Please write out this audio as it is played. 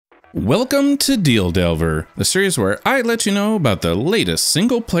Welcome to Deal Delver, the series where I let you know about the latest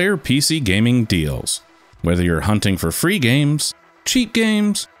single-player PC gaming deals. Whether you're hunting for free games, cheap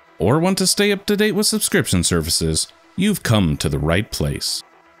games, or want to stay up to date with subscription services, you've come to the right place.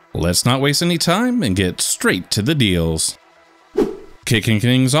 Let's not waste any time and get straight to the deals. Kicking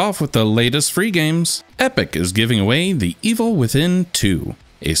things off with the latest free games, Epic is giving away The Evil Within 2,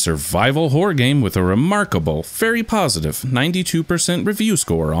 a survival horror game with a remarkable, very positive 92% review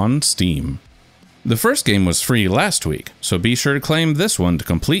score on Steam. The first game was free last week, so be sure to claim this one to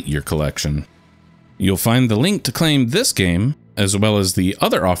complete your collection. You'll find the link to claim this game, as well as the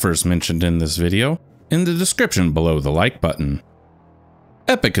other offers mentioned in this video, in the description below the like button.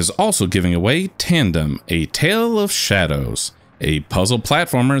 Epic is also giving away Tandem, A Tale of Shadows, a puzzle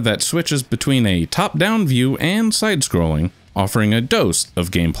platformer that switches between a top-down view and side-scrolling, offering a dose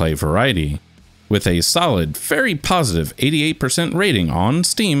of gameplay variety. With a solid, very positive 88% rating on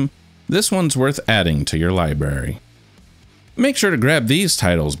Steam, this one's worth adding to your library. Make sure to grab these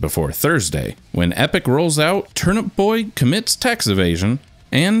titles before Thursday, when Epic rolls out Turnip Boy Commits Tax Evasion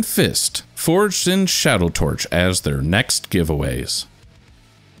and Fist, Forged in Shadow Torch as their next giveaways.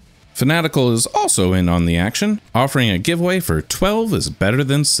 Fanatical is also in on the action, offering a giveaway for 12 is Better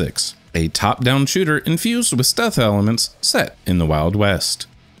Than 6, a top-down shooter infused with stealth elements set in the Wild West.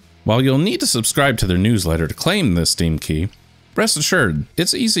 While you'll need to subscribe to their newsletter to claim this Steam key, rest assured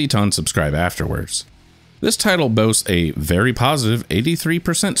it's easy to unsubscribe afterwards. This title boasts a very positive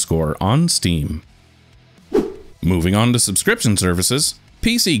 83% score on Steam. Moving on to subscription services,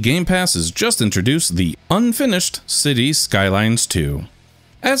 PC Game Pass has just introduced the unfinished Cities Skylines 2.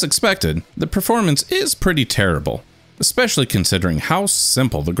 As expected, the performance is pretty terrible, especially considering how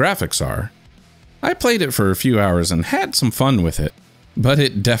simple the graphics are. I played it for a few hours and had some fun with it, but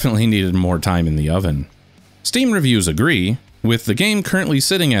it definitely needed more time in the oven. Steam reviews agree, with the game currently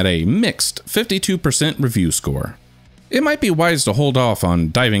sitting at a mixed 52% review score. It might be wise to hold off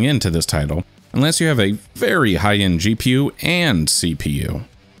on diving into this title unless you have a very high-end GPU and CPU.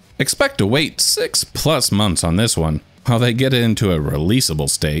 Expect to wait 6+ months on this one while they get it into a releasable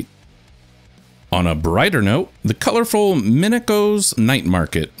state. On a brighter note, the colorful Mineko's Night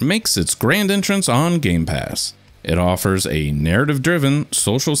Market makes its grand entrance on Game Pass. It offers a narrative-driven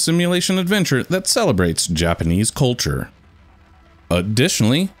social simulation adventure that celebrates Japanese culture.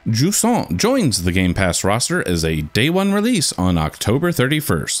 Additionally, Jusant joins the Game Pass roster as a Day 1 release on October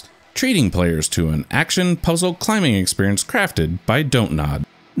 31st, treating players to an action puzzle climbing experience crafted by Don't Nod,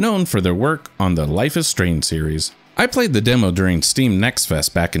 known for their work on the Life is Strange series. I played the demo during Steam Next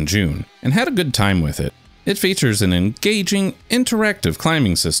Fest back in June, and had a good time with it. It features an engaging, interactive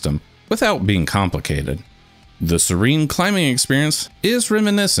climbing system without being complicated. The serene climbing experience is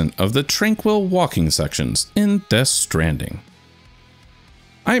reminiscent of the tranquil walking sections in Death Stranding.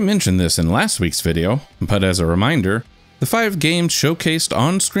 I mentioned this in last week's video, but as a reminder, the 5 games showcased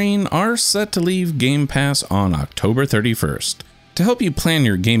on screen are set to leave Game Pass on October 31st. To help you plan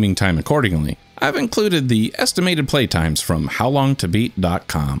your gaming time accordingly, I've included the estimated playtimes from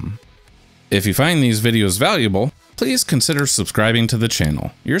howlongtobeat.com. If you find these videos valuable, please consider subscribing to the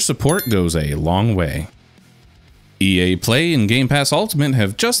channel. Your support goes a long way. EA Play and Game Pass Ultimate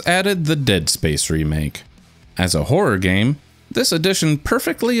have just added the Dead Space remake. As a horror game, this edition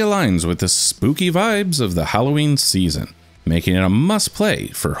perfectly aligns with the spooky vibes of the Halloween season, making it a must-play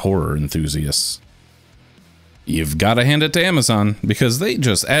for horror enthusiasts. You've got to hand it to Amazon because they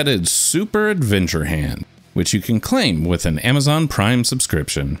just added Super Adventure Hand, which you can claim with an Amazon Prime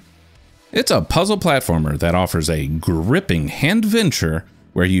subscription. It's a puzzle platformer that offers a gripping handventure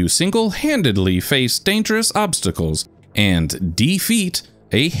where you single-handedly face dangerous obstacles and defeat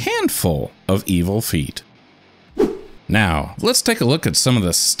a handful of evil feet. Now, let's take a look at some of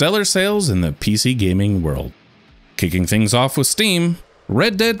the stellar sales in the PC gaming world. Kicking things off with Steam,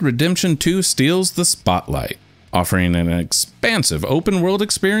 Red Dead Redemption 2 steals the spotlight, offering an expansive open-world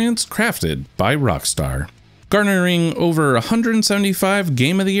experience crafted by Rockstar. Garnering over 175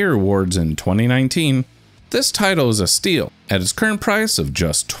 Game of the Year awards in 2019, this title is a steal at its current price of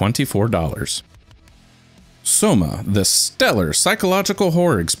just $24. SOMA, the stellar psychological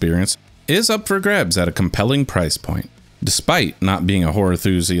horror experience, is up for grabs at a compelling price point. Despite not being a horror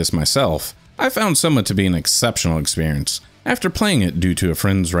enthusiast myself, I found SOMA to be an exceptional experience after playing it due to a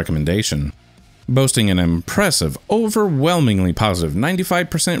friend's recommendation. Boasting an impressive, overwhelmingly positive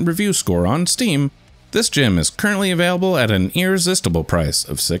 95% review score on Steam, this gem is currently available at an irresistible price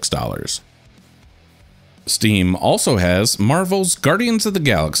of $6. Steam also has Marvel's Guardians of the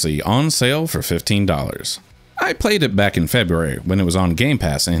Galaxy on sale for $15. I played it back in February when it was on Game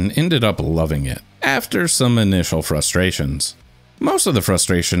Pass and ended up loving it, after some initial frustrations. Most of the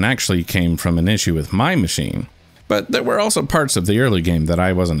frustration actually came from an issue with my machine, but there were also parts of the early game that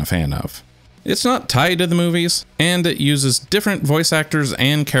I wasn't a fan of. It's not tied to the movies, and it uses different voice actors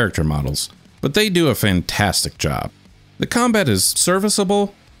and character models, but they do a fantastic job. The combat is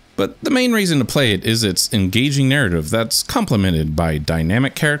serviceable, but the main reason to play it is its engaging narrative that's complemented by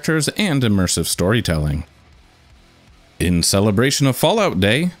dynamic characters and immersive storytelling. In celebration of Fallout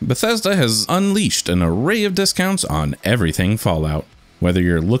Day, Bethesda has unleashed an array of discounts on everything Fallout. Whether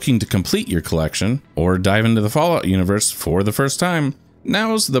you're looking to complete your collection or dive into the Fallout universe for the first time,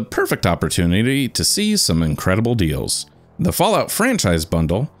 now's the perfect opportunity to see some incredible deals. The Fallout franchise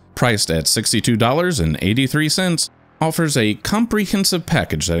bundle, priced at $62.83, offers a comprehensive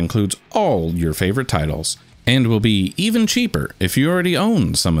package that includes all your favorite titles, and will be even cheaper if you already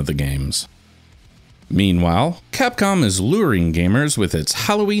own some of the games. Meanwhile, Capcom is luring gamers with its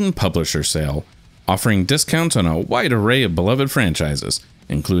Halloween Publisher Sale, offering discounts on a wide array of beloved franchises,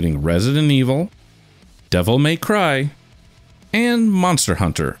 including Resident Evil, Devil May Cry, and Monster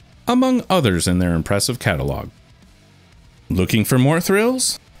Hunter, among others in their impressive catalog. Looking for more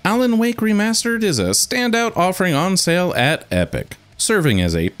thrills? Alan Wake Remastered is a standout offering on sale at Epic, serving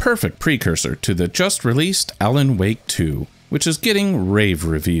as a perfect precursor to the just-released Alan Wake 2, which is getting rave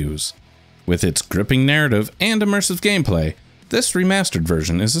reviews. With its gripping narrative and immersive gameplay, this remastered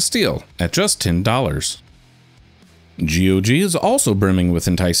version is a steal at just $10. GOG is also brimming with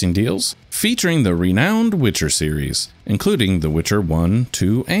enticing deals, featuring the renowned Witcher series, including The Witcher 1,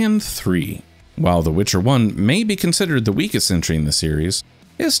 2, and 3. While The Witcher 1 may be considered the weakest entry in the series,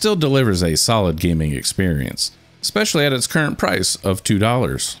 it still delivers a solid gaming experience, especially at its current price of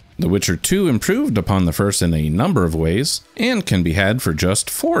 $2. The Witcher 2 improved upon the first in a number of ways, and can be had for just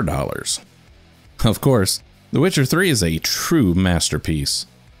 $4. Of course, The Witcher 3 is a true masterpiece.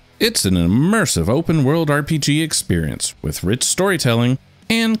 It's an immersive open-world RPG experience with rich storytelling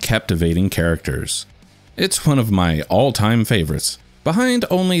and captivating characters. It's one of my all-time favorites, behind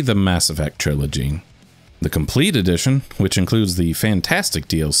only the Mass Effect trilogy. The Complete Edition, which includes the fantastic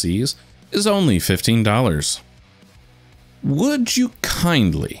DLCs, is only $15. Would you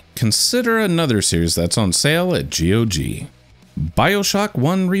kindly consider another series that's on sale at GOG? BioShock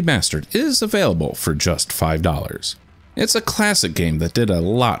 1 Remastered is available for just $5. It's a classic game that did a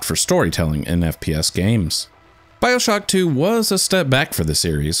lot for storytelling in FPS games. BioShock 2 was a step back for the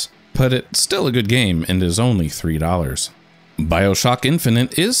series, but it's still a good game and is only $3. BioShock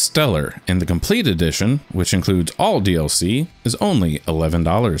Infinite is stellar, and the Complete Edition, which includes all DLC, is only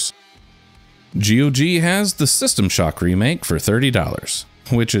 $11. GOG has the System Shock remake for $30,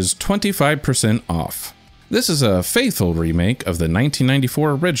 which is 25% off. This is a faithful remake of the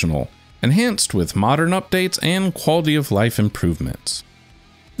 1994 original, enhanced with modern updates and quality of life improvements.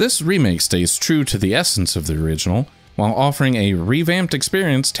 This remake stays true to the essence of the original, while offering a revamped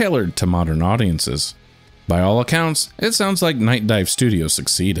experience tailored to modern audiences. By all accounts, it sounds like Night Dive Studios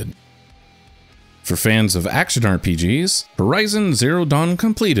succeeded. For fans of action RPGs, Horizon Zero Dawn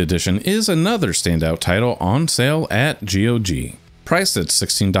Complete Edition is another standout title on sale at GOG. Priced at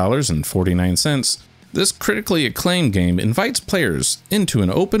 $16.49, this critically acclaimed game invites players into an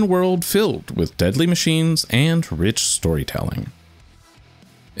open world filled with deadly machines and rich storytelling.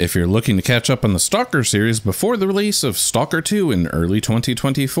 If you're looking to catch up on the Stalker series before the release of Stalker 2 in early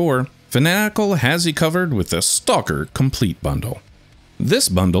 2024, Fanatical has you covered with the Stalker Complete Bundle. This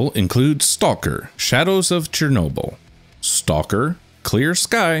bundle includes Stalker Shadows of Chernobyl, Stalker Clear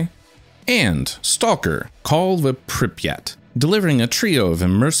Sky, and Stalker Call of Pripyat, delivering a trio of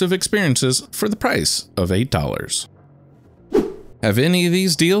immersive experiences for the price of $8. Have any of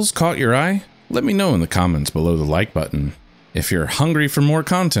these deals caught your eye? Let me know in the comments below the like button. If you're hungry for more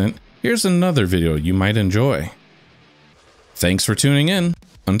content, here's another video you might enjoy. Thanks for tuning in.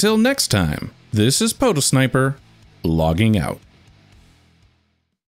 Until next time, this is PotoSniper, logging out.